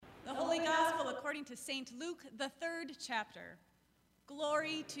Gospel according to St. Luke, the 3rd chapter.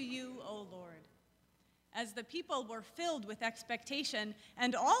 Glory to you, O Lord. As the people were filled with expectation,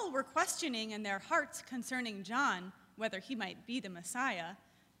 and all were questioning in their hearts concerning John, whether he might be the Messiah,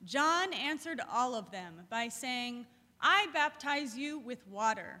 John answered all of them by saying, I baptize you with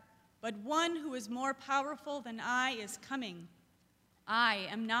water, but one who is more powerful than I is coming. I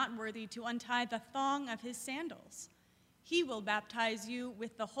am not worthy to untie the thong of his sandals. He will baptize you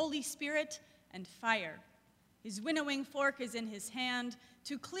with the Holy Spirit and fire. His winnowing fork is in his hand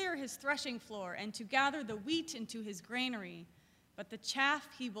to clear his threshing floor and to gather the wheat into his granary, but the chaff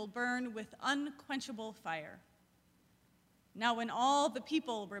he will burn with unquenchable fire. Now when all the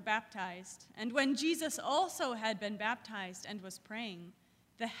people were baptized, and when Jesus also had been baptized and was praying,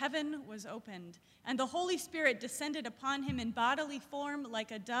 the heaven was opened, and the Holy Spirit descended upon him in bodily form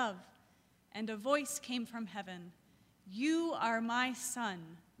like a dove, and a voice came from heaven, You are my Son,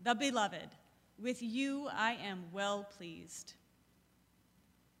 the beloved. With you I am well pleased.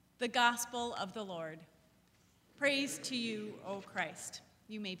 The Gospel of the Lord. Praise to you, O Christ.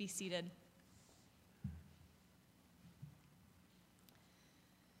 You may be seated.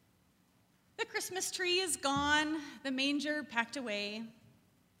 The Christmas tree is gone, the manger packed away.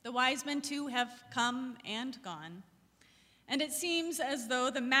 The wise men too have come and gone. And it seems as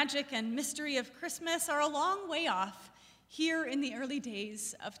though the magic and mystery of Christmas are a long way off here in the early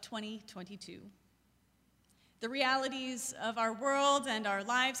days of 2022. The realities of our world and our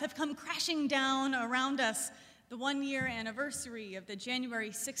lives have come crashing down around us. The one-year anniversary of the January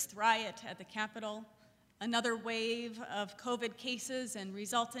 6th riot at the Capitol, another wave of COVID cases and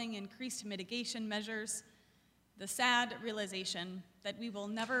resulting increased mitigation measures, the sad realization that we will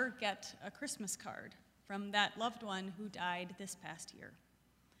never get a Christmas card from that loved one who died this past year.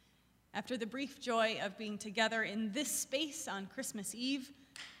 After the brief joy of being together in this space on Christmas Eve,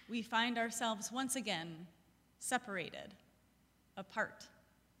 we find ourselves once again separated, apart,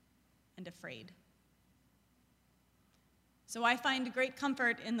 and afraid. So I find great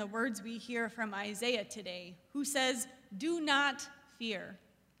comfort in the words we hear from Isaiah today, who says, Do not fear.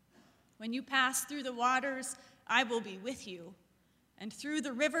 When you pass through the waters, I will be with you, and through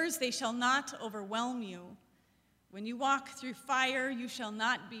the rivers they shall not overwhelm you. When you walk through fire, you shall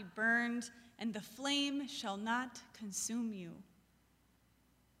not be burned, and the flame shall not consume you.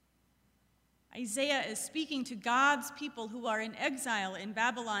 Isaiah is speaking to God's people who are in exile in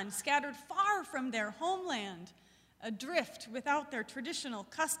Babylon, scattered far from their homeland, adrift without their traditional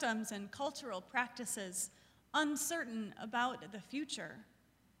customs and cultural practices, uncertain about the future.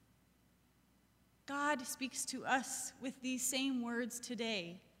 God speaks to us with these same words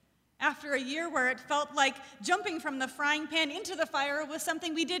today. After a year where it felt like jumping from the frying pan into the fire was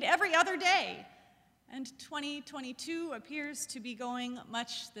something we did every other day, and 2022 appears to be going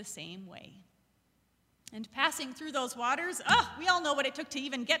much the same way. And passing through those waters, we all know what it took to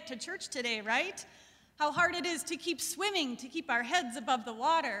even get to church today, right? How hard it is to keep swimming, to keep our heads above the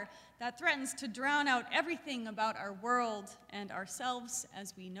water that threatens to drown out everything about our world and ourselves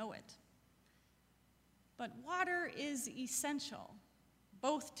as we know it. But water is essential,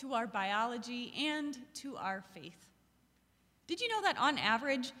 both to our biology and to our faith. Did you know that on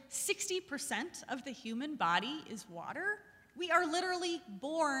average, 60% of the human body is water? We are literally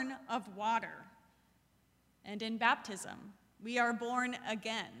born of water. And in baptism, we are born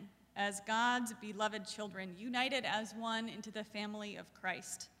again as God's beloved children, united as one into the family of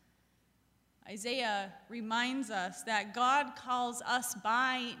Christ. Isaiah reminds us that God calls us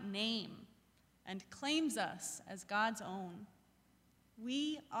by name and claims us as God's own.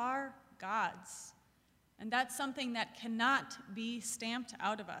 We are God's, and that's something that cannot be stamped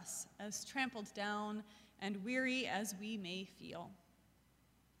out of us, as trampled down and weary as we may feel.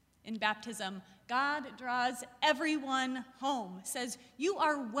 In baptism, God draws everyone home, says, You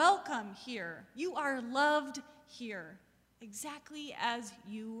are welcome here. You are loved here, exactly as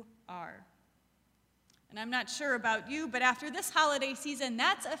you are. And I'm not sure about you, but after this holiday season,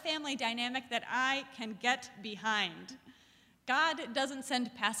 that's a family dynamic that I can get behind. God doesn't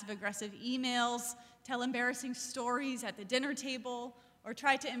send passive-aggressive emails, tell embarrassing stories at the dinner table, or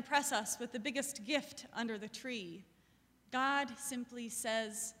try to impress us with the biggest gift under the tree. God simply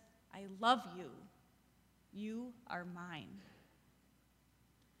says, I love you. You are mine.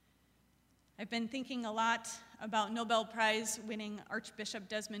 I've been thinking a lot about Nobel Prize-winning Archbishop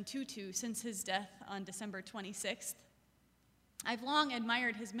Desmond Tutu since his death on December 26th. I've long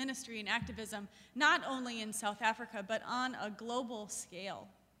admired his ministry and activism, not only in South Africa, but on a global scale.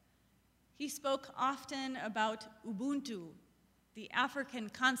 He spoke often about Ubuntu, the African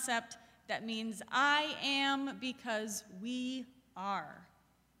concept that means I am because we are.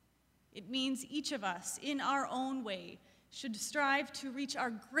 It means each of us, in our own way, should strive to reach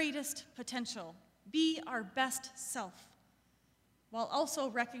our greatest potential, be our best self, while also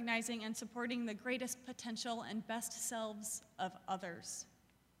recognizing and supporting the greatest potential and best selves of others.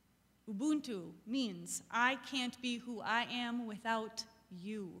 Ubuntu means I can't be who I am without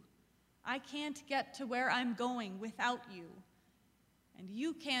you. I can't get to where I'm going without you. And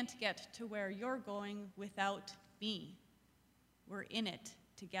you can't get to where you're going without me. We're in it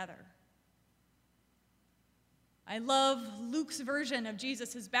together. I love Luke's version of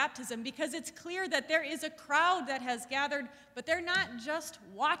Jesus' baptism because it's clear that there is a crowd that has gathered, but they're not just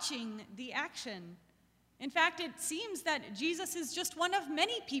watching the action. In fact, it seems that Jesus is just one of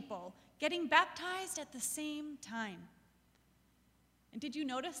many people getting baptized at the same time. And did you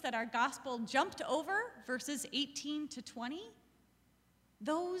notice that our gospel jumped over verses 18 to 20?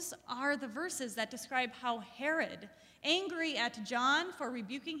 Those are the verses that describe how Herod, angry at John for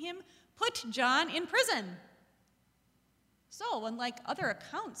rebuking him, put John in prison. So, unlike other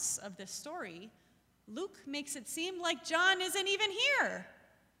accounts of this story, Luke makes it seem like John isn't even here.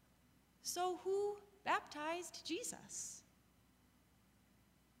 So who baptized Jesus?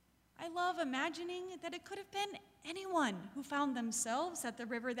 I love imagining that it could have been anyone who found themselves at the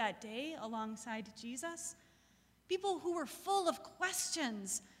river that day alongside Jesus. People who were full of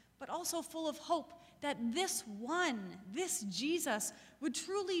questions, but also full of hope that this Jesus, would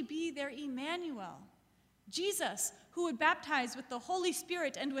truly be their Emmanuel. Jesus, who would baptize with the Holy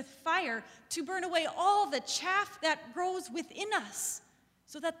Spirit and with fire to burn away all the chaff that grows within us,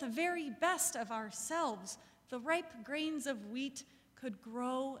 so that the very best of ourselves, the ripe grains of wheat, could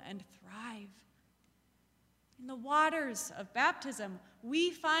grow and thrive. In the waters of baptism,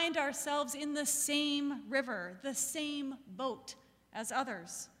 we find ourselves in the same river, the same boat as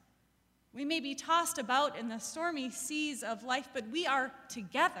others. We may be tossed about in the stormy seas of life, but we are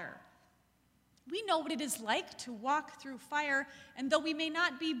together. We know what it is like to walk through fire, and though we may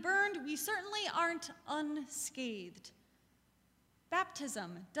not be burned, we certainly aren't unscathed.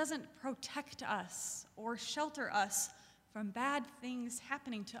 Baptism doesn't protect us or shelter us from bad things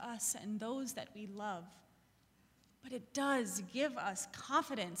happening to us and those that we love. But it does give us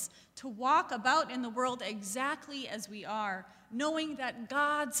confidence to walk about in the world exactly as we are, knowing that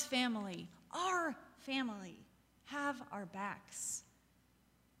God's family, our family, have our backs.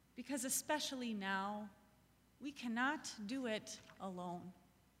 Because especially now, we cannot do it alone.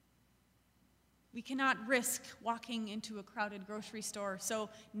 We cannot risk walking into a crowded grocery store, so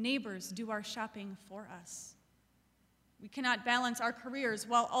neighbors do our shopping for us. We cannot balance our careers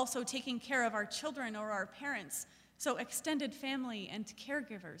while also taking care of our children or our parents, so extended family and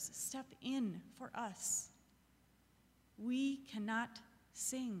caregivers step in for us. We cannot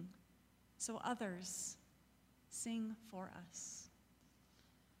sing, so others sing for us.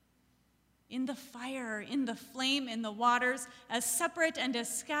 In the fire, in the flame, in the waters, as separate and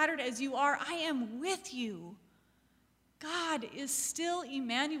as scattered as you are, I am with you. God is still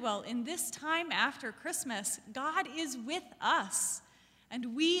Emmanuel. In this time after Christmas, God is with us,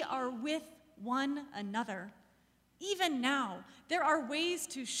 and we are with one another. Even now, there are ways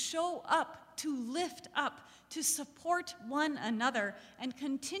to show up, to lift up, to support one another, and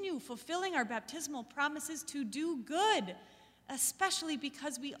continue fulfilling our baptismal promises to do good, especially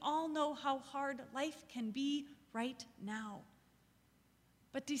because we all know how hard life can be right now.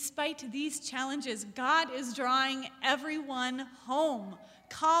 But despite these challenges, God is drawing everyone home,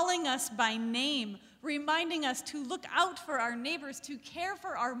 calling us by name, reminding us to look out for our neighbors, to care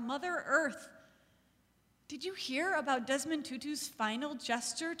for our Mother Earth. Did you hear about Desmond Tutu's final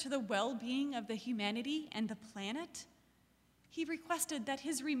gesture to the well-being of the humanity and the planet? He requested that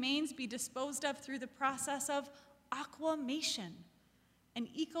his remains be disposed of through the process of aquamation, an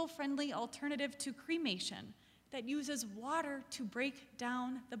eco-friendly alternative to cremation that uses water to break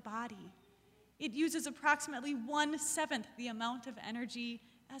down the body. It uses approximately 1/7 the amount of energy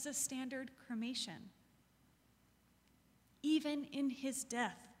as a standard cremation. Even in his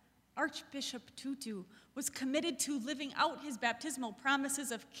death, Archbishop Tutu was committed to living out his baptismal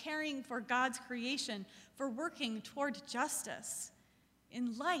promises of caring for God's creation, for working toward justice.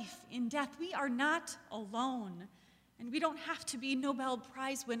 In life, in death, we are not alone, and we don't have to be Nobel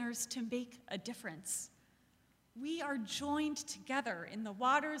Prize winners to make a difference. We are joined together in the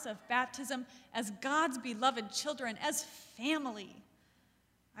waters of baptism as God's beloved children, as family.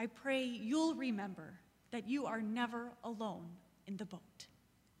 I pray you'll remember that you are never alone in the boat.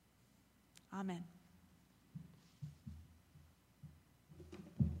 Amen.